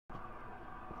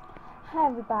Hi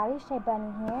everybody, Shay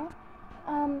Bunny here.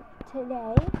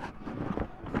 Today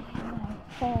my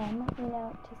fam went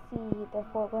out to see the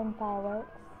Fort Glen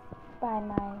fireworks by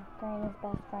my granny's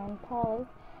best friend Paula's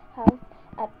house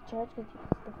at the church, because you can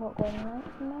see the Fort Glen lights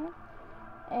from there.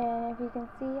 And if you can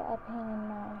see, I painted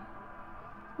my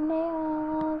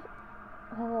nails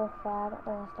with a little flag with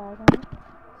little stars on it.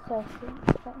 So cute.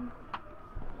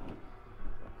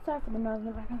 Sorry for the noise in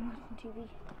the background, I'm watching TV.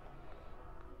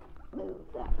 Move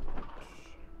that.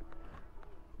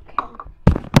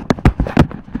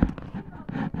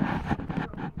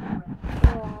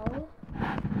 Well,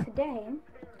 today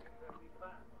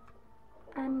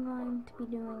I'm going to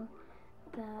be doing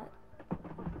the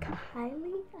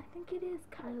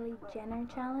Kyile Jenner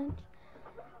challenge,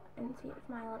 and see if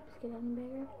my lips get any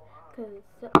bigger, because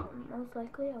most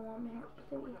likely I want my lips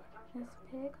to be this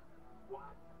big.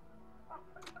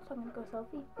 So I'm gonna go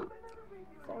selfie.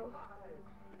 So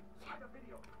yeah.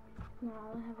 Now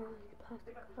all I have is a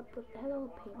plastic cup with that little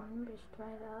paint brush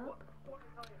dried up.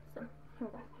 So here we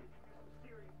go.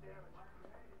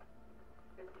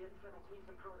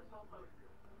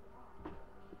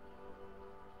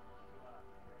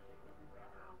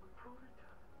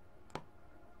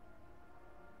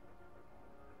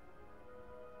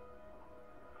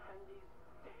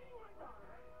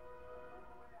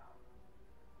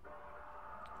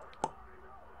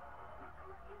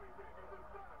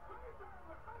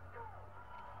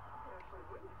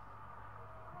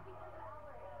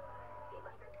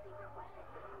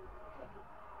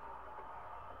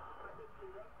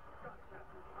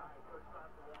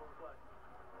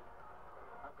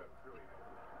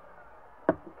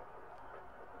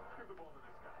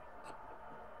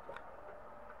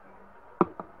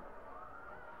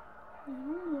 I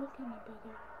don't look any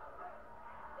better.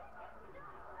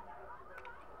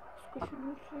 Squish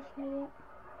it.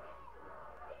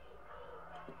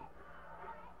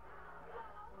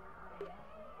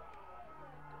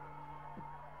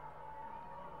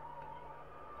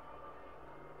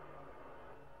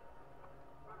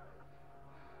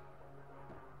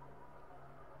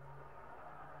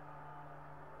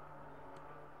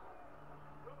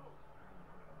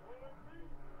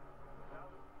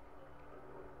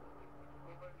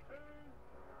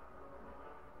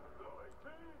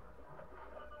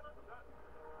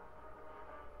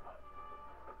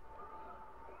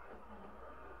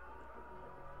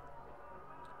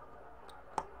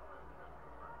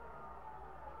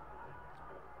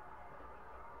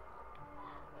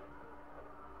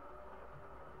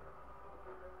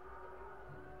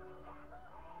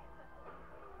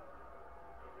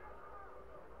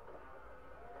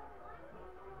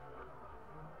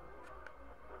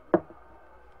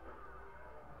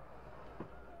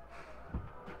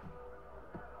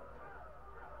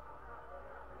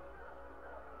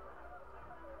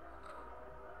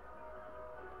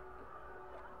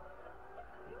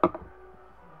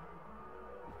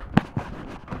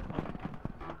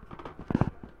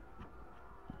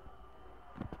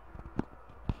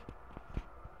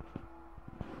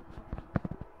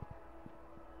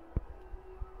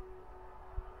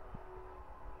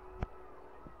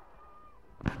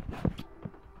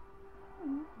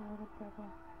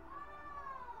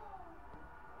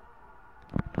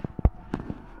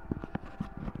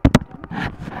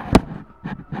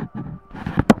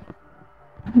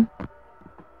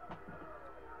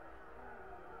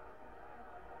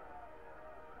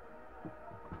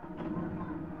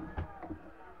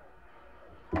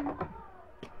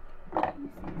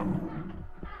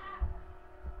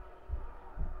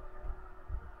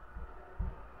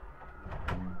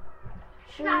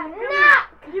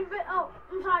 Oh,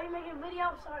 I'm sorry, you're making a video.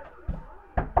 I'm sorry.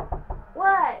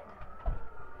 What?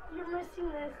 You're missing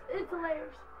this. It's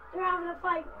hilarious. They're having a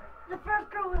fight. The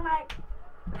first girl was like,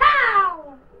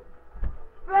 pow!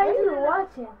 Right. What are you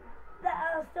watching?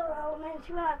 Still element.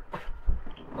 She went like,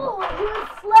 oh, he was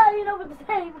sliding over the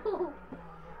table.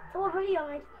 So what video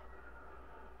makes?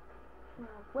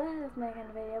 Well, Wes making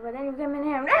a video, but then you come in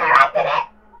here and interrupted it!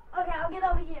 Okay, I'll get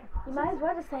over here. You might as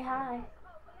well just say hi.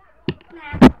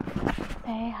 Nah.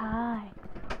 Say hi.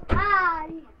 Hi.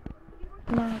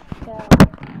 Nice go.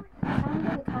 I'm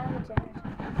the Kyile Jenner.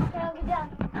 Okay, I'll get down.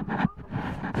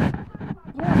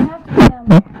 You don't have to get down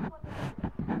there.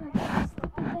 Oh my God,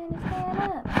 stupid thing to stand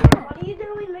up. Yeah. What are you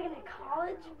doing? Making a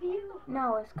college view? No,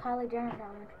 it's Kyile Jenner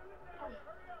challenge.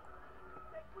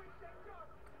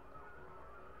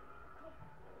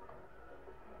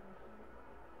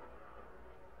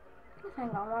 This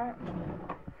ain't gonna work.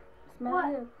 Smell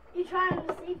What? you. You trying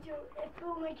to see if it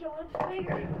will make your lips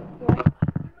bigger? Yeah.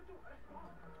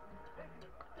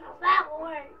 Now that will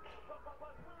work.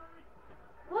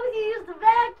 What if you use the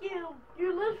vacuum?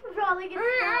 really good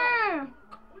stuff.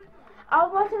 I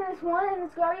was watching this one, and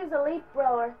this girl used a leaf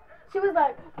blower. She was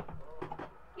like,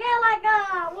 Yeah, like,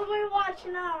 when we were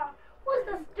watching, what's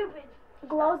the stupid?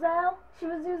 Glozell. She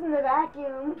was using the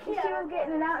vacuum. Yeah. She was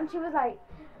getting it out, and she was like,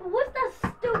 What's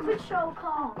that stupid show oh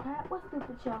called? crap, what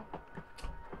stupid show?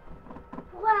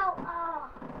 Well,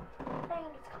 dang,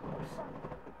 it's called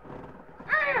something.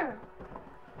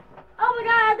 Oh my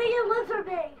god, I think your lips are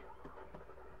big.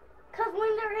 Cause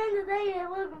when they're in the day, they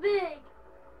look big.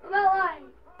 I'm not lying.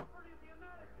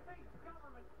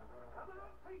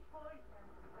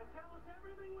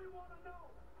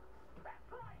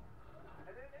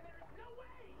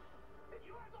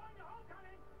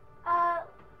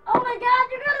 Oh my god,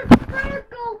 you got a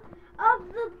circle of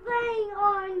the thing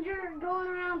on your, going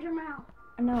around your mouth.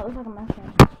 No, it looks like a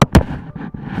mustache.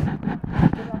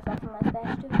 Give myself a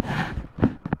mustache too.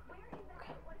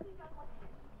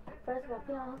 First of all,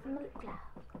 put on some lip gloss.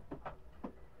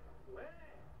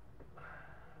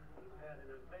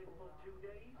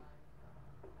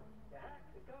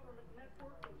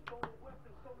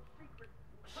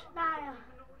 Naya,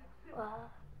 Well,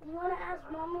 you want to ask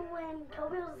Mama when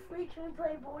Toby was asleep should we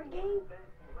play a board game?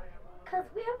 Because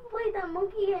we haven't played that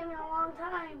monkey game in a long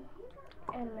time.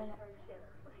 in a minute.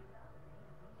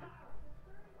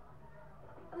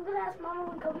 I'm going to ask Mama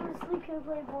when Kobe was asleep should we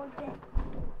play a board game.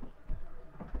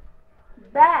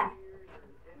 Bye.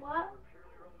 What?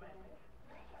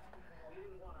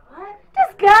 What?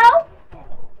 Just go.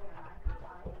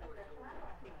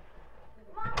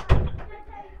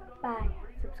 Bye.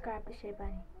 Subscribe to Shea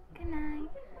Bunny. Good night.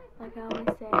 Like I always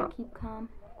say, keep calm.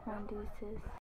 Conduces.